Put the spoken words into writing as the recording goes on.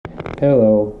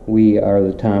Hello, we are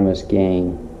the Thomas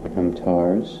Gang. I'm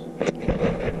Tars.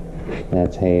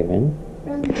 That's Haven.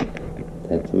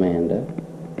 That's Amanda.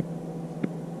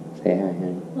 Say hi,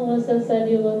 honey. Melissa said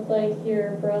you look like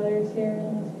your brothers here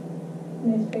in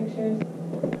these pictures.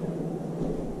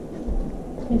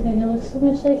 He said he looks so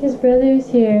much like his brothers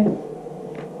here.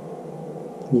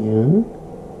 Yeah?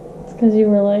 It's because you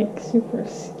were like super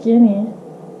skinny.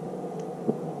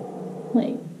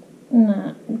 Like,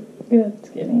 not good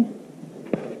skinny.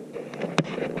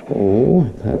 Oh, I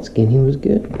thought skinny was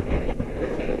good.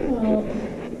 Well,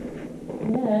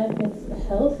 yeah, if it's a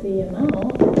healthy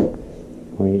amount.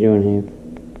 What are you doing here?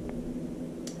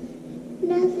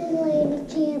 Nothing, lady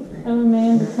champ. I'm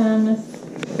Amanda Thomas.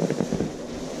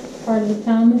 Part of the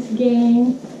Thomas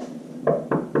Gang.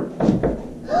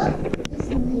 That's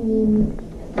my name.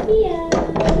 Yeah.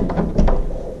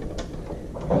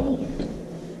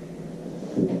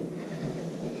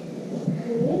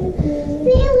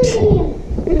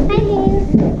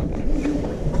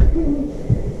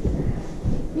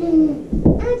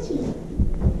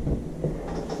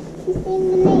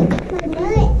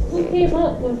 Who came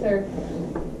up with her?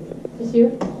 Just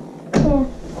you? Yeah.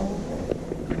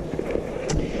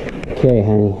 Okay,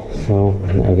 honey, so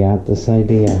I got this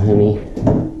idea, honey.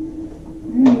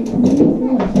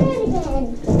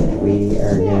 We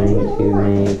are going to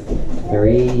make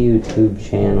 3 YouTube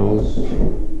channels.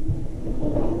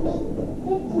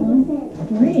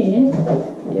 3?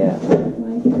 Yeah.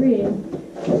 Why 3?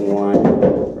 One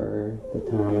for the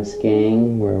Thomas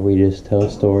Gang, where we just tell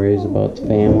stories about the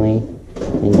family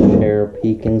and share a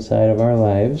peek inside of our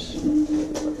lives.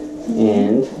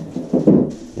 And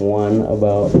one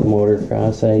about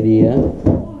motocross idea.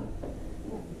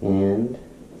 And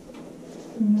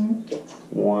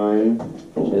one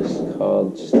just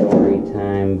called Story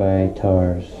Time by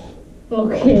Tars.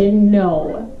 Okay,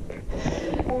 no.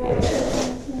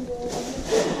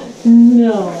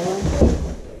 No.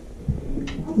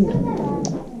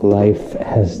 Life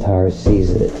as Tars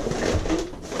sees it.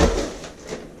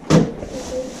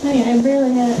 Honey, I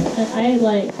barely had,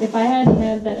 if I hadn't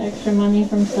had that extra money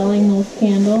from selling those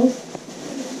candles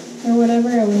or whatever,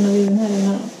 I wouldn't have even had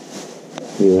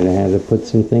enough. You would have had to put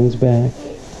some things back.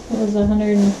 It was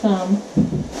 100 and some,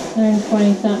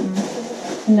 120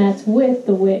 something, and that's with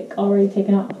the wick already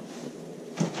taken off.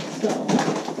 So.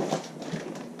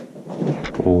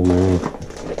 Oh my.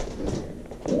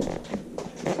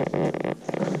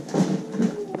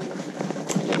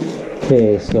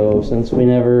 Okay, so since we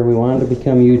wanted to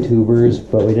become YouTubers,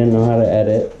 but we didn't know how to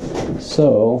edit,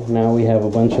 so now we have a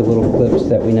bunch of little clips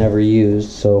that we never used.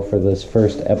 So for this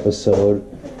first episode,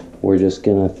 we're just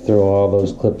gonna throw all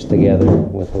those clips together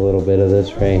with a little bit of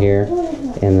this right here,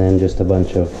 and then just a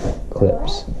bunch of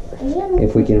clips.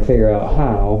 If we can figure out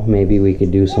how, maybe we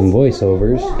could do some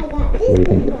voiceovers. What do you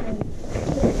think?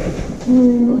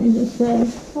 What you just said.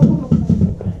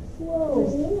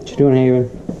 What you doing, Haven?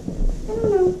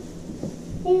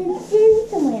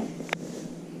 Somewhere.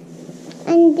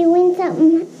 I'm doing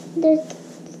something this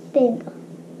big.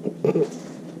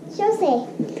 She'll say.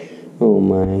 Oh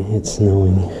my, it's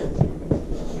snowing.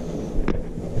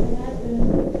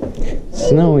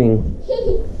 Snowing.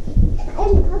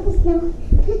 I'm Papa Snow.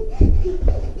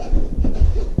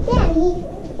 Daddy.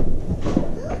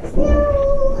 Snow.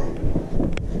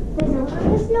 There's a lot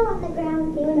of snow on the ground.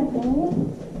 Do you want to play it?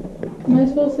 Am I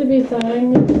supposed to be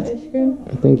thawing the ice cream?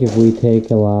 I think if we take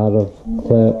a lot of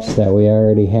clips that we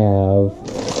already have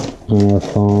on our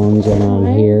phones and on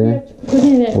here,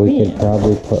 we could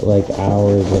probably put like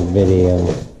hours of video.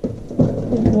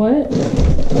 What?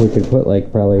 We could put like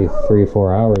probably 3 or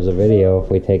 4 hours of video if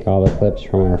we take all the clips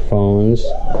from our phones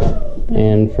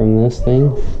and from this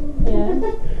thing. Yeah.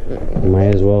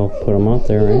 Might as well put them out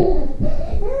there, right?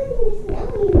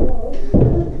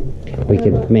 We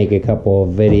could make a couple of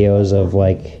videos of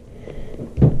like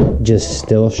just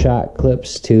still shot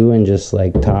clips too, and just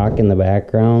like talk in the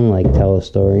background, like tell the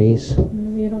stories.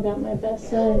 Maybe you don't got my best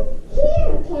side.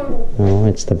 No,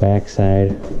 it's the back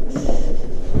side.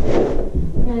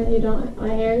 Yeah, you don't. My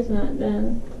hair's not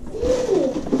done.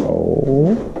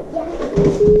 Oh.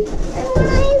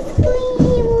 Ice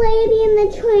cream, Lady in the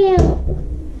Tramp.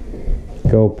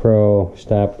 GoPro,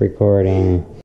 stop recording.